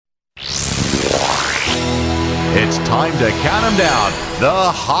It's time to count them down. The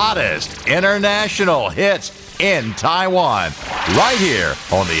hottest international hits in Taiwan. Right here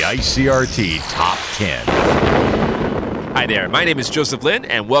on the ICRT Top 10. Hi there, my name is Joseph Lin,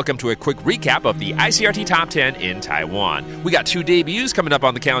 and welcome to a quick recap of the ICRT Top 10 in Taiwan. We got 2 debuts coming up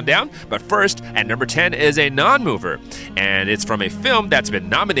on the countdown, but first, at number 10 is a non-mover, and it's from a film that's been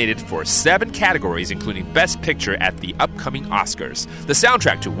nominated for 7 categories, including Best Picture at the upcoming Oscars. The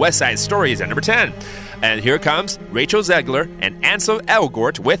soundtrack to West Side Story is at number 10. And here comes Rachel Zegler and Ansel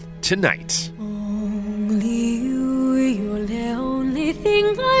Elgort with Tonight. Only you, you're the only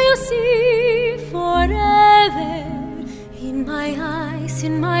thing I'll see forever. In my eyes,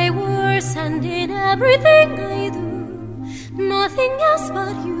 in my words, and in everything I do, nothing else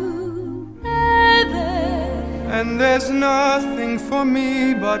but you, ever. And there's nothing for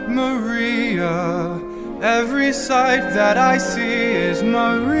me but Maria. Every sight that I see is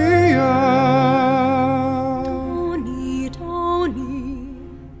Maria.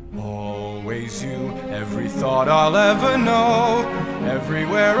 Always you, every thought I'll ever know.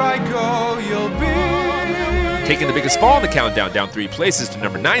 Everywhere I go, you'll be. Taking the biggest fall in the countdown, down 3 places to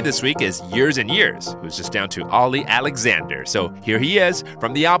number 9 this week, is Years and Years, who's just down to Ollie Alexander. So here he is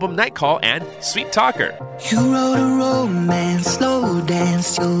from the album Night Call and Sweet Talker. You wrote a romance, slow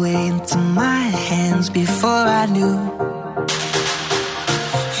danced your way into my hands before I knew.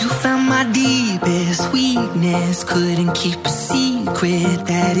 You found my deepest weakness, couldn't keep a secret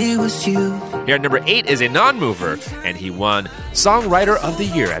that it was you. Here at number 8 is a non-mover, and he won Songwriter of the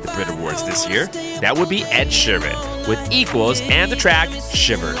Year at the Brit Awards this year. That would be Ed Sheeran, with Equals and the track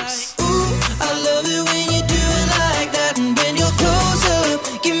Shivers. Ooh, I love it when you do it like that, and when you're close up,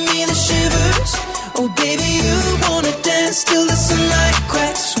 give me the shivers. Oh baby, you wanna dance till the sunlight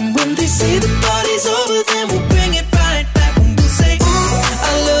cracks, and when they say the party's over, then we'll bring it right back, and we'll say, ooh, I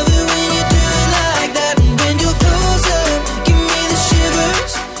love it when you do it like that, and when you're close up, give me the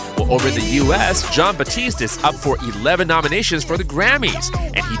shivers. Over the U.S., Jon Batiste is up for 11 nominations for the Grammys,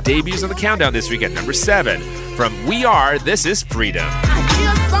 and he debuts on the countdown this week at number 7. From We Are, this is Freedom. I hear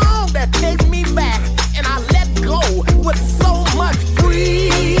a song that takes me back, and I let go with so much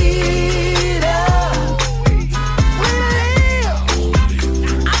freedom.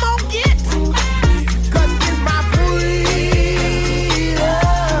 I'm gonna get, 'cause it's my freedom.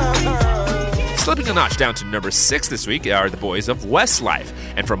 Slipping a notch down to number 6 this week are the boys of Westlife.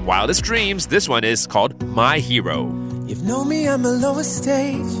 And from Wildest Dreams, this one is called My Hero. You've known me on the lowest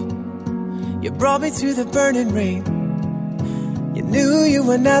stage. You brought me through the burning rain. You knew you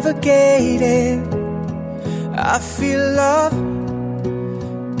were navigating. I feel love,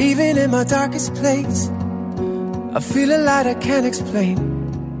 even in my darkest place. I feel a light I can't explain,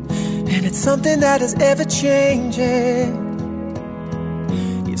 and it's something that is ever changing.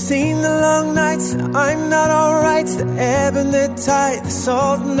 You've seen the long nights, I'm not alright. The ebb and the tide, the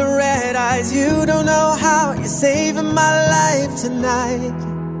salt and the red eyes. You don't know how you're saving my life tonight,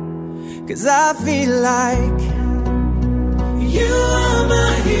 'cause I feel like you are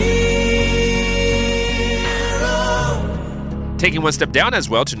my hero. Taking one step down as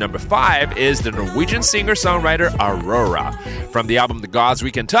well to number 5 is the Norwegian singer-songwriter Aurora. From the album The Gods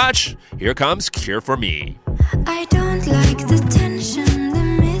We Can Touch, here comes Cure for Me. I don't like the tension, the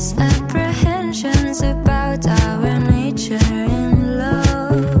misapprehensions about our nature in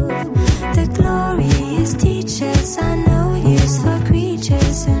love. The glorious teachers are no use for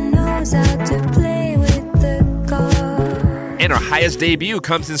creatures who knows how to play with the God. And our highest debut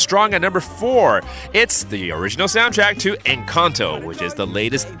comes in strong at number 4. It's the original soundtrack to Encanto, which is the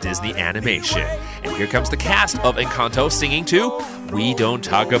latest Disney animation. And here comes the cast of Encanto singing to We Don't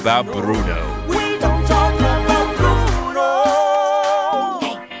Talk About Bruno. We don't talk about Bruno.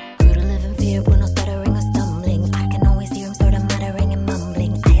 Hey, Bruno live in fear, Bruno stuttering or stumbling. I can always hear him sort of muttering and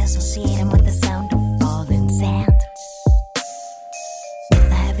mumbling. I associate him with the sound of falling sand. It's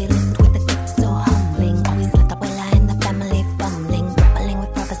a heavy lift with a gift so humbling. Always left abuela and the family fumbling, grappling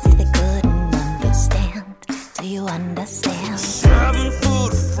with prophecies they couldn't understand. Do you understand?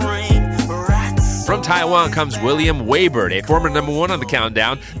 7-foot frame, rats. From Taiwan comes William Weibird, a former number 1 on the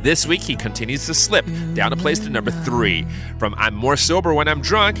countdown. This week he continues to slip down a place to number 3. From I'm More Sober When I'm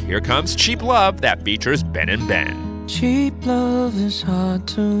Drunk, here comes Cheap Love that features Ben and Ben. Cheap love is hard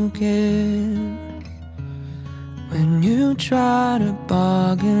to get when you try to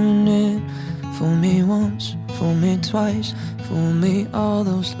bargain it. Fool me once, fool me twice, fool me all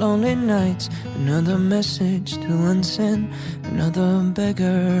those lonely nights. Another message to unsend, another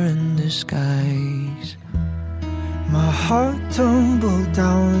beggar in disguise. My heart tumbled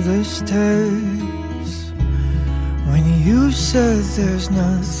down the stairs when You said there's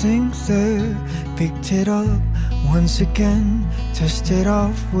nothing there. Picked it up once again. Test it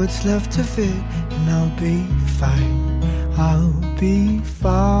off what's left of it, and I'll be fine. I'll be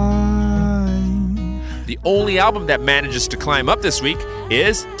fine. The only album that manages to climb up this week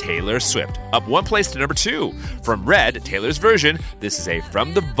is Taylor Swift, up 1 place to number 2. From Red, Taylor's version, this is a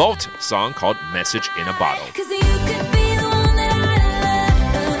From the Vault song called Message in a Bottle. 'Cause you could be the one that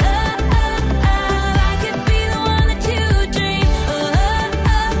I love. I could be the one that you dream.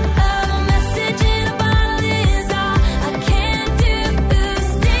 Message in a bottle is all I can do.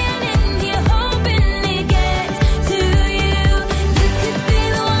 Standing here hoping it gets to you. You could be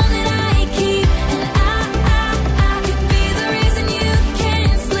the one that I keep, and I could be the reason you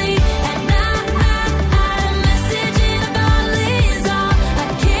can't sleep at night. Message in a bottle is all I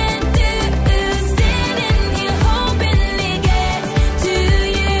can do. Standing here hoping it gets to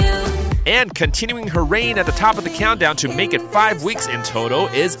you. And continuing her reign at the top of the countdown to make it 5 weeks in total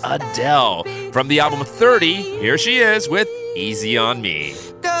is Adele. From the album 30, here she is with Easy on Me.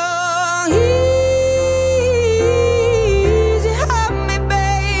 Go easy on me,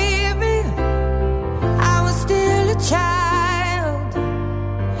 baby. I was still a child.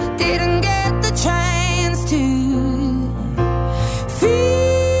 Didn't get the chance to feel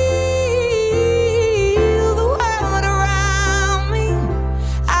the world around me.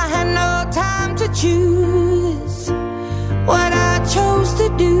 I had no time to choose what I chose to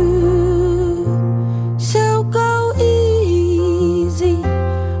do. So go easy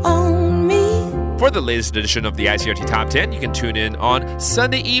on me. For the latest edition of the ICRT Top 10, you can tune in on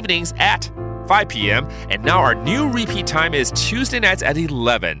Sunday evenings at 5 p.m. And now our new repeat time is Tuesday nights at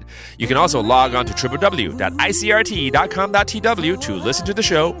 11. You can also log on to www.icrt.com.tw to listen to the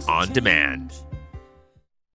show on demand.